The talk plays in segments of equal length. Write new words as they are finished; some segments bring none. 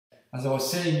as I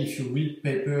was saying, if you read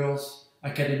papers,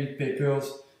 academic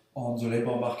papers on the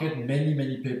labor market,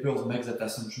 many papers make that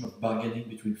assumption of bargaining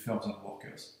between firms and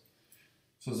workers.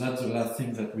 So that's the last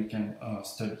thing that we can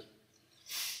study.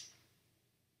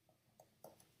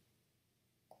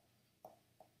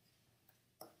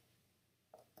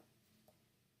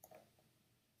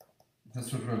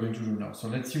 That's what we're going to do now. So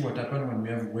let's see what happens when we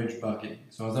have wage bargaining.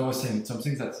 So as I was saying, it's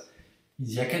something that in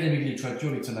the academic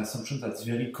literature, it's an assumption that's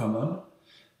very common.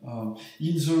 In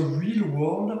the real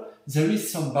world, there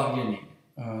is some bargaining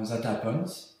that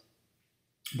happens,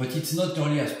 but it's not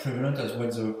nearly as prevalent as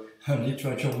what the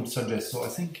literature would suggest. So I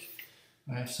think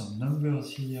I have some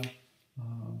numbers here.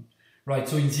 Right,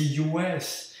 so in the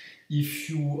US, if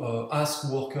you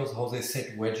ask workers how they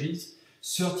set wages,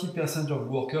 30% of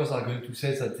workers are going to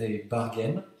say that they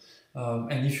bargain.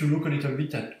 And if you look a little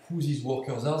bit at who these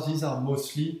workers are, these are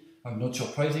mostly, not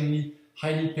surprisingly,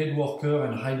 highly paid workers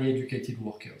and highly educated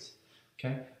workers.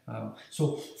 Okay,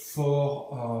 so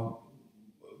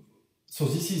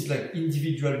this is like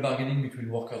individual bargaining between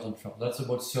workers and firms. That's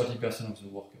about 30% of the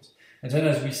workers. And then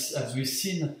as we've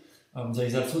seen, there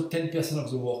is also 10% of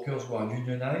the workers who are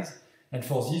unionized. And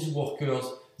for these workers,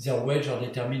 their wages are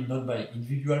determined not by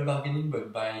individual bargaining,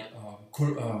 but by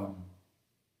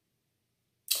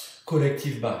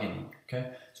collective bargaining.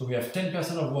 Okay? So we have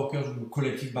 10% of workers who do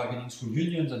collective bargaining through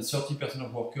unions and 30%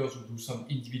 of workers who do some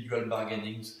individual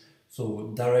bargainings,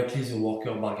 so directly the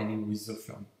worker bargaining with the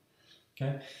firm.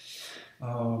 Okay?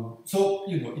 So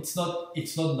you know it's not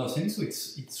nothing, so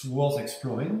it's worth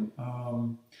exploring.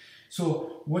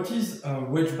 So what is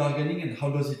wage bargaining and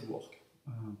how does it work?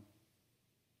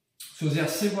 So there are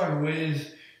several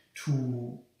ways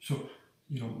to,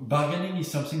 bargaining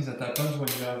is something that happens when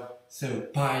you have, say, a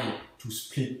pie to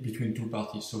split between two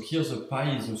parties. So here the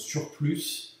pie is a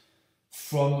surplus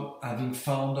from having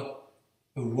found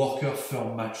a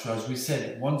worker-firm match. So as we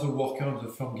said, once the worker and the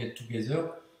firm get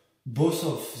together, both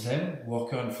of them,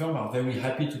 worker and firm, are very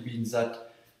happy to be in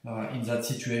that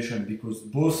situation, because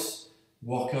both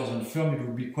workers and firm, it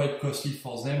would be quite costly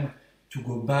for them to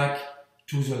go back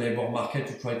to the labor market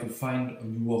to try to find a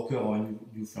new worker or a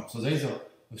new firm. So there is a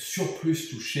surplus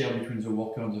to share between the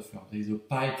worker and the firm. There is a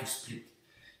pie to split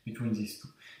between these two.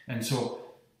 And so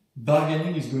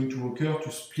bargaining is going to occur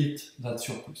to split that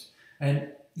surplus.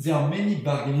 And there are many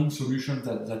bargaining solutions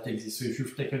that exist. So if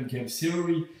you've taken game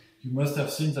theory, you must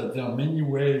have seen that there are many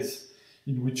ways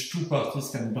in which two parties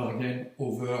can bargain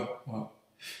over a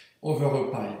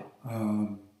pie.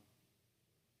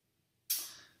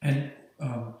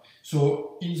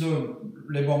 So in the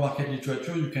labor market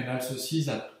literature, you can also see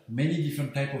that many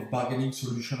different types of bargaining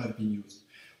solutions have been used.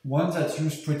 One that's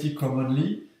used pretty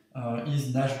commonly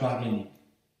is Nash bargaining.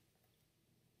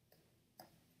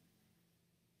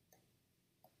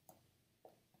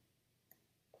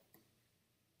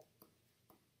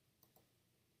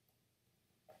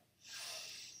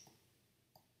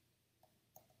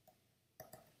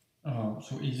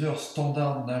 So either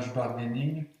standard Nash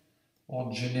bargaining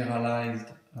or generalized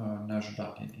Nash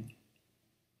bargaining.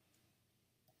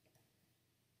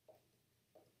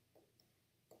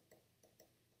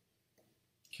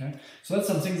 Okay, so that's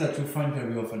something that you find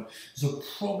very often. The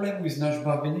problem with Nash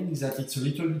bargaining is that it's a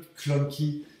little bit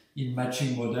clunky in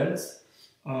matching models.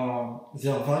 There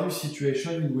are various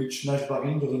situations in which Nash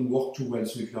bargaining doesn't work too well.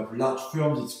 So if you have large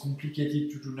firms, it's complicated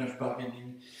to do Nash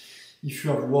bargaining. If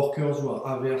you have workers who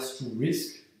are averse to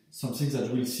risk, something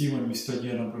that we'll see when we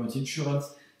study unemployment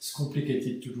insurance, it's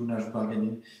complicated to do Nash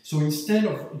bargaining. So instead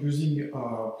of using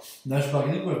Nash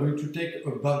bargaining, we're going to take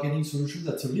a bargaining solution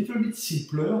that's a little bit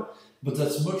simpler, but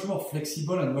that's much more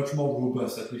flexible and much more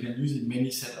robust, that we can use in many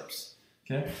setups.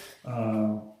 Okay?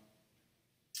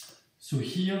 So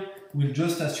here, we'll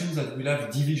just assume that we'll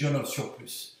have division of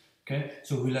surplus. Okay?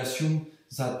 So we'll assume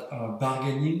that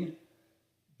bargaining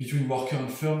between worker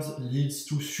and firms leads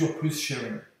to surplus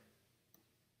sharing.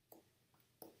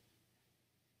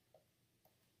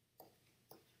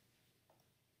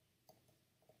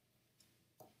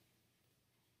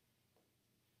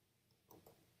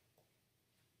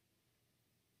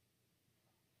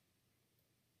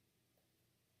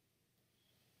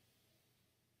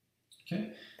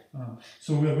 Okay,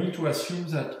 so we are going to assume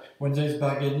that when there is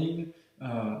bargaining,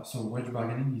 so wage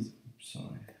bargaining is,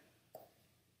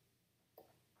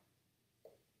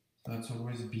 that's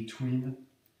always between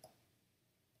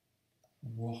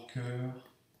worker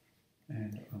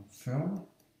and firm.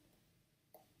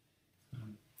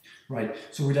 Right,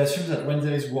 so we'll assume that when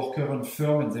there is worker and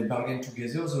firm and they bargain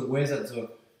together, the way that the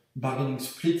bargaining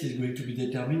split is going to be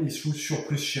determined is through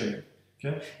surplus sharing.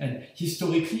 Okay? And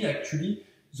historically, actually,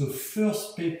 the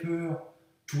first paper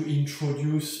to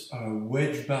introduce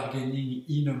wage bargaining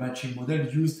in a matching model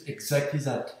used exactly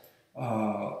that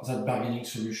bargaining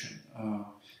solution.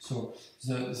 So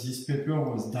this paper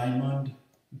was Diamond,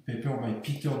 a paper by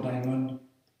Peter Diamond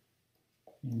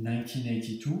in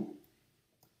 1982.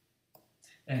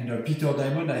 And Peter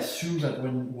Diamond assumed that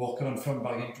when worker and firm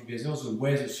bargain together, the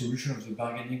way the solution of the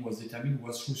bargaining was determined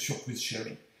was through surplus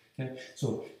sharing. Okay?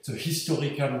 So it's a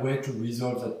historical way to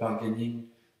resolve that bargaining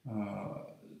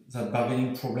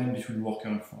problem between worker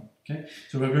and firm. Okay?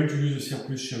 So we're going to use a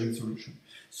surplus sharing solution.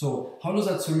 So how does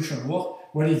that solution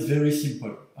work? Well, it's very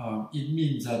simple. It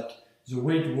means that the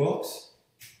way it works,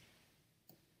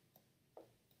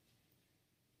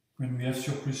 when we have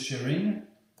surplus sharing,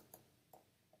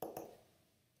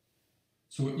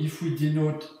 so if we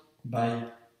denote by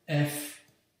F,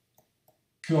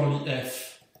 curly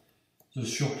F, the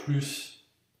surplus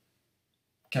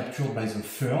captured by the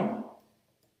firm,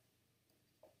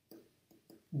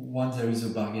 once there is a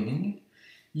bargaining.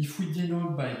 If we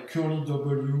denote by curly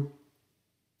W,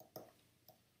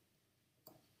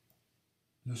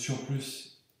 the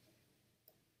surplus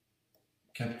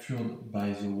captured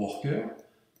by the worker,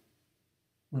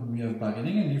 when we have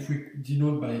bargaining, and if we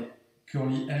denote by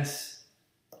curly S,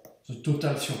 the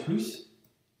total surplus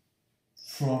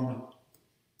from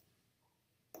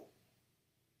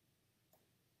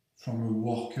a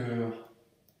worker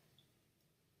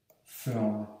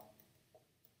firm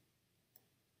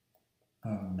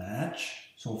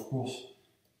match. So of course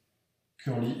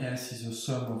curly S is the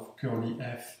sum of curly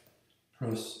F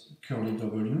plus curly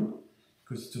W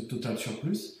because it's a total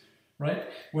surplus, right?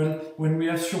 Well, when we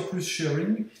have surplus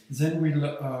sharing, then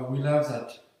we'll have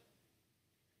that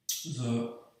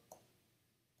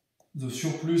the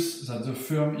surplus that the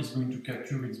firm is going to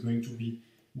capture is going to be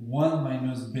 1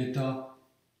 minus beta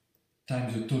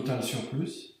times the total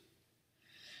surplus.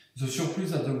 The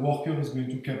surplus that the worker is going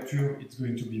to capture is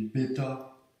going to be beta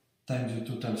times the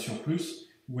total surplus,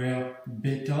 where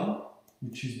beta,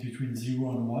 which is between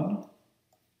 0 and 1,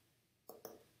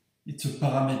 it's a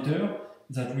parameter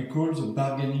that we call the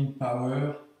bargaining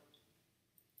power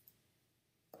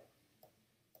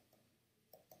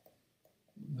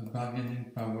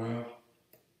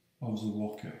of the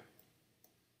worker.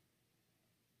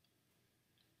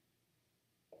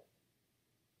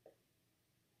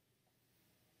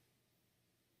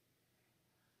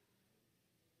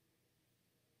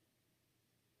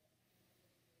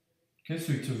 Okay,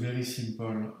 so it's a very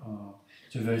simple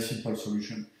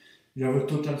solution. You have a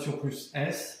total surplus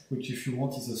S, which if you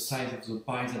want is the size of the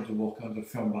pie that the worker and the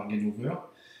firm bargain over.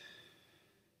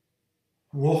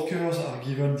 Workers are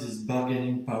given this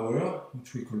bargaining power,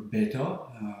 which we call beta,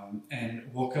 and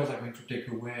workers are going to take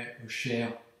away a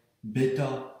share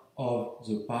beta of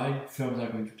the pie. Firms are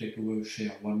going to take away a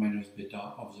share 1 minus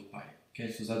beta of the pie. Okay,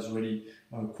 so that's really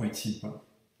quite simple.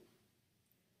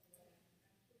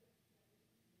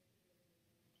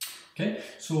 Okay,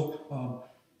 so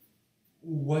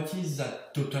what is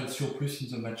that total surplus in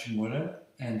the matching model,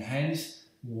 and hence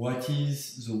what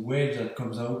is the wage that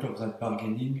comes out of that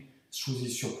bargaining through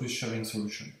this surplus sharing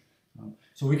solution?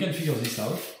 So we can figure this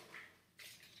out.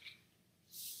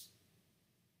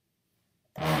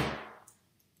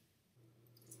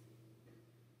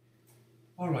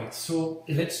 Alright, so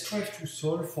let's try to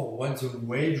solve for what the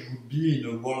wage would be in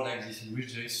a world like this, in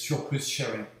which there is surplus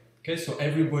sharing. Okay, so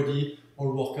everybody,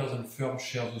 all workers and firms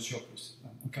share the surplus.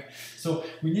 Okay, so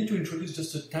we need to introduce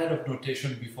just a tad of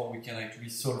notation before we can actually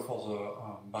solve for the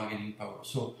bargaining power.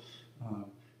 So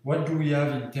what do we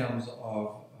have in terms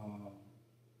of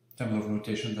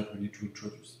notation that we need to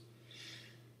introduce?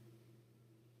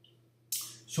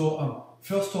 So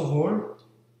first of all,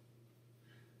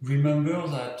 remember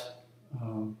that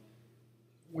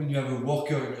when you have a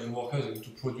worker, the worker is going to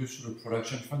produce the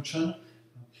production function.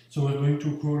 So we're going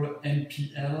to call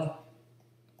MPL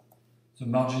the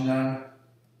marginal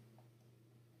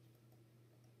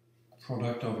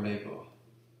product of labor,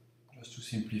 just to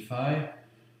simplify.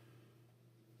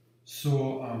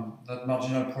 So that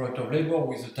marginal product of labor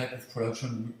with the type of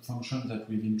production function that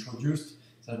we've introduced,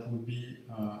 that would be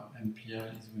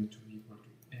MPL is going to be equal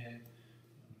to A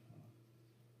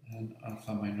and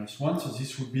alpha minus 1. So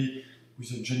this would be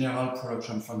with a general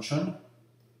production function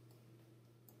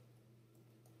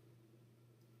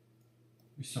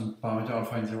with some parameter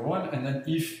alpha in 0, 1, and then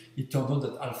if it turns out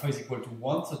that alpha is equal to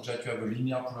 1, such that you have a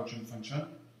linear production function,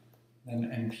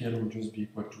 then MPL will just be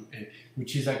equal to A,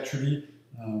 which is actually,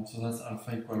 so that's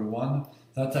alpha equal 1,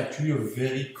 that's actually a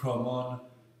very common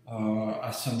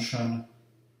assumption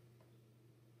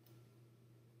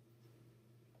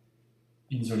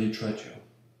in the literature.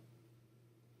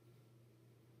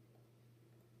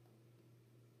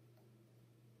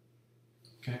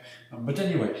 Okay, but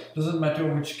anyway, doesn't matter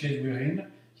which case we're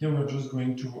in. Here we're just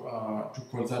going to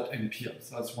call that NPL.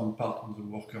 So that's one part on the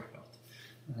worker part.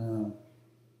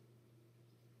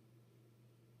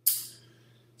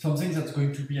 Something that's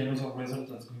going to be another result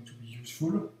that's going to be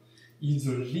useful is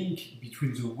the link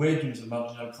between the wage and the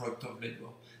marginal product of labor.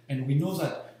 And we know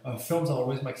that firms are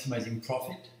always maximizing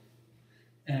profit,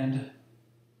 and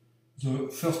the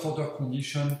first order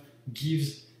condition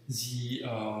gives the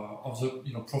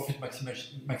profit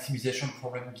maximization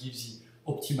problem gives the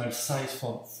optimal size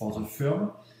for the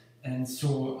firm, and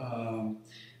so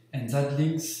and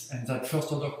that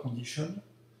first order condition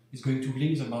is going to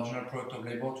link the marginal product of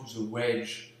labor to the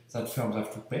wage that firms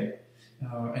have to pay,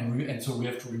 and so we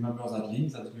have to remember that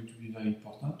link. That's going to be very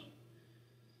important.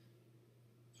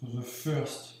 So the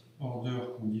first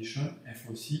order condition,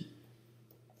 FOC,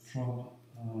 from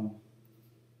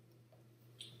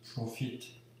profit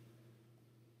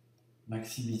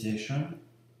maximization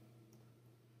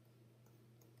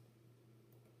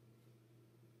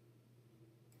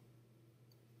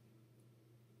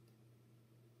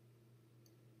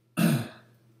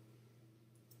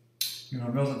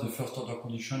remember that the first order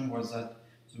condition was that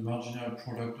the marginal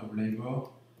product of labor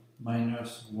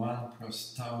minus 1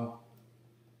 plus tau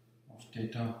of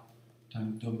theta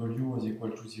times W was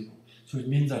equal to 0. So it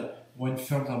means that when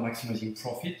firms are maximizing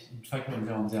profit, in fact when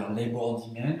they're on their labor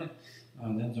demand,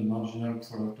 then the marginal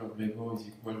product of labor is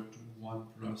equal to 1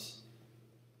 plus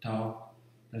tau.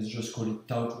 Let's just call it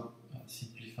tau to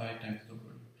simplify times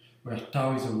W, where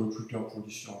tau is a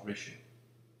recruiter-producer ratio.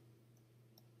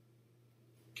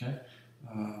 Okay,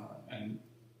 and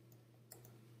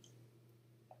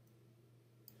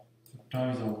so tau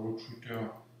is a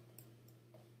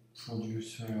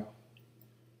recruiter-producer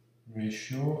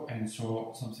ratio, and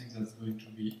so something that's going to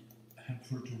be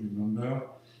helpful to remember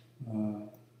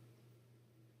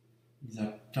is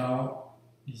that tau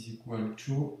is equal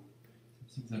to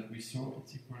something that we saw,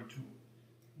 it's equal to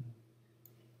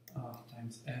R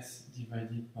times S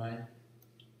divided by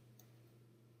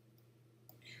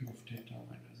Q of theta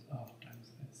minus R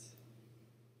times S.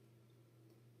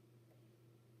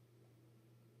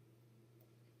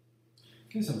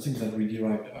 Okay, something that we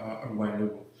derived a while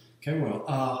ago. Okay, well,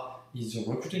 R is the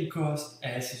recruiting cost,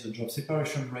 S is the job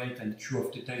separation rate, and Q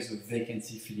of theta is the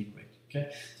vacancy filling rate.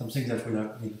 Okay, something that will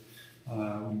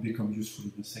become useful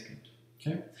in a second.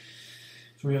 Okay,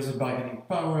 so we have the bargaining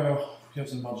power, we have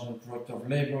the marginal product of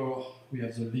labor, we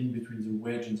have the link between the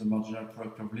wage and the marginal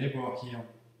product of labor here.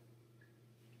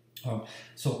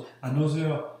 So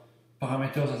another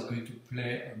parameter that's going to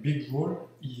play a big role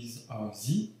is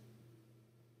Z.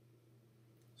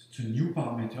 It's a new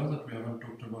parameter that we haven't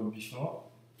talked about before.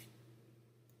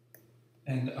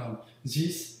 And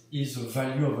this is the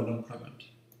value of unemployment.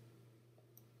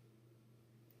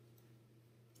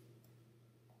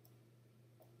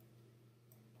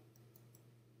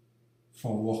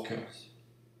 For workers.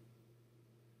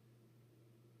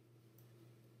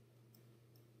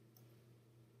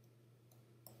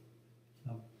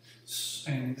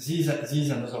 And this is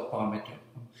another parameter.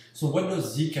 So what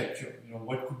does Z capture?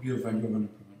 What could be a value of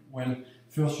unemployment? Well,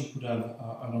 first you could have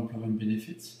unemployment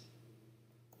benefits.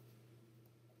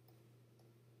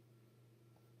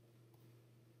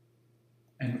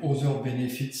 And other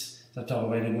benefits that are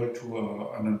available to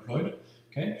unemployed.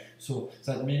 Okay, so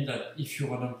that means that if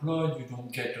you're unemployed, you don't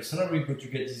get a salary, but you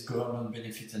get these government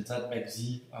benefits, and that makes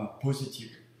Z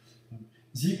positive.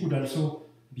 Z could also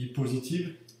be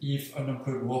positive if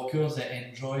unemployed workers they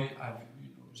enjoy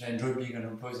being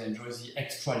unemployed, they enjoy the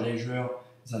extra leisure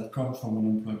that comes from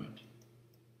unemployment.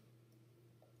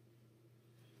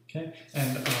 Okay,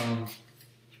 and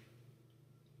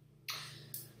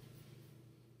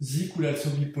Z could also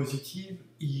be positive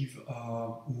if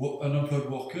unemployed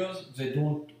workers they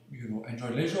don't enjoy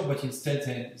leisure, but instead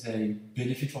they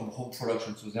benefit from home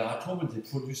production. So they're at home and they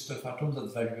produce stuff at home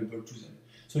that's valuable to them.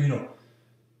 So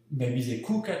maybe they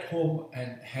cook at home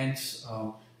and hence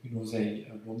they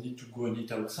don't need to go and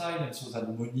eat outside, and so that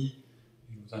money,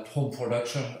 that home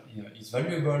production is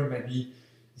valuable. Maybe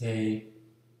they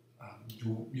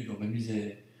maybe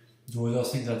they do other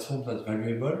things at home that's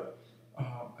valuable.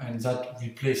 And that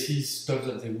replaces stuff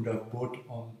that they would have bought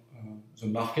on the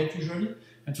market usually.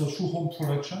 And so through home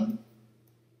production,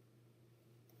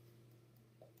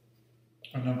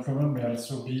 unemployment may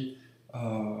also be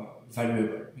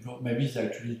valuable. Maybe they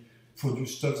actually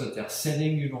produce stuff that they're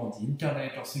selling, on the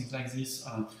internet or things like this.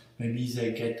 Maybe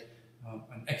they get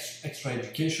an extra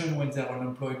education when they're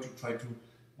unemployed to try to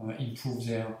improve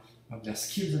their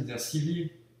skills and their CV.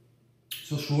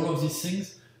 So through all of these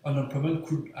things, unemployment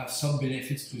could have some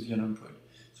benefits to the unemployed.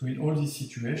 So in all these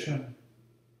situations,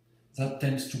 that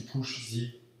tends to push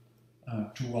Z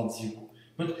towards 0.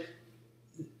 But,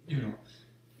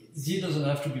 Z doesn't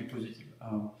have to be positive.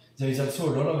 There is also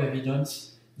a lot of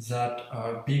evidence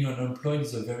that being unemployed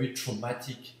is a very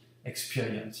traumatic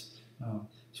experience.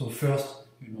 So first,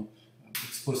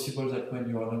 it's possible that when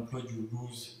you're unemployed, you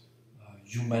lose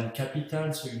human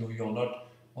capital. So you're not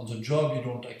on the job, you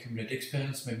don't accumulate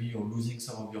experience. Maybe you're losing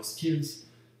some of your skills,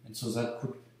 and so that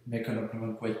could make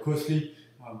unemployment quite costly.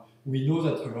 We know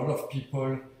that a lot of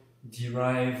people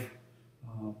derive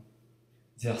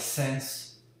their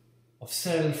sense of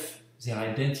self, their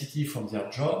identity from their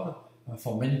job.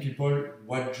 For many people,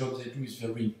 what job they do is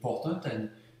very important, and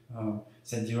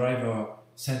they derive a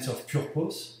sense of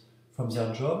purpose from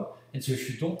their job. And so if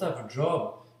you don't have a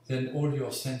job, then all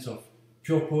your sense of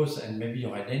purpose and maybe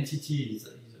your identity is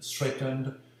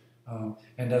threatened.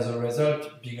 And as a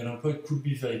result, being unemployed could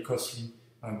be very costly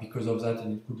because of that,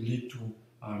 and it could lead to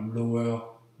lower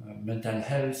mental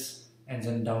health, and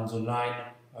then down the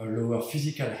line, lower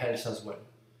physical health as well.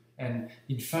 And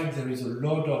in fact, there is a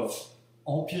lot of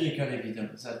empirical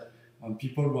evidence that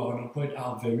people who are unemployed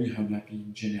are very unhappy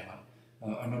in general.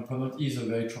 Unemployment is a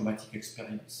very traumatic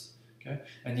experience. Okay?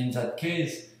 And in that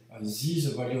case,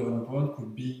 the value of unemployment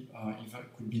could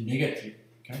be negative.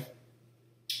 Okay?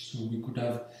 So we could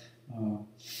have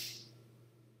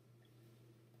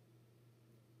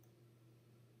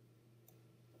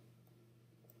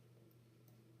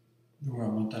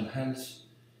lower mental health,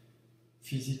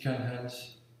 physical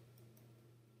health.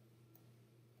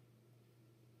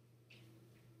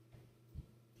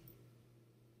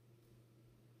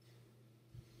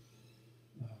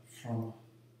 From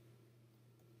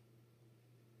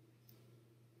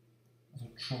the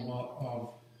trauma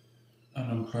of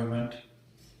unemployment.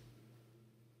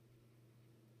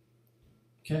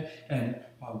 Okay, and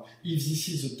if this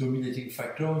is a dominating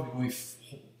factor, if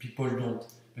people don't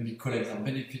maybe collect their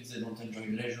benefits, they don't enjoy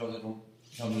leisure, they're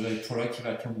not very productive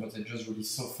at home, but they just really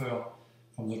suffer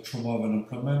from the trauma of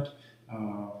unemployment,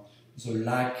 the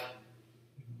lack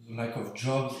of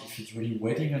jobs, if it's really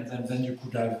waiting on them, then you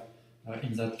could have,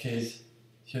 in that case,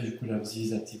 here you could have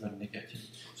Z that's even negative.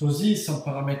 So Z is some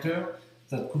parameter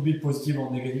that could be positive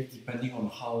or negative depending on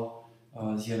how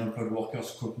the unemployed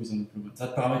workers cope with unemployment.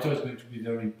 That parameter is going to be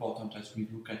very important as we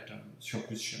look at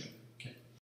surplus sharing.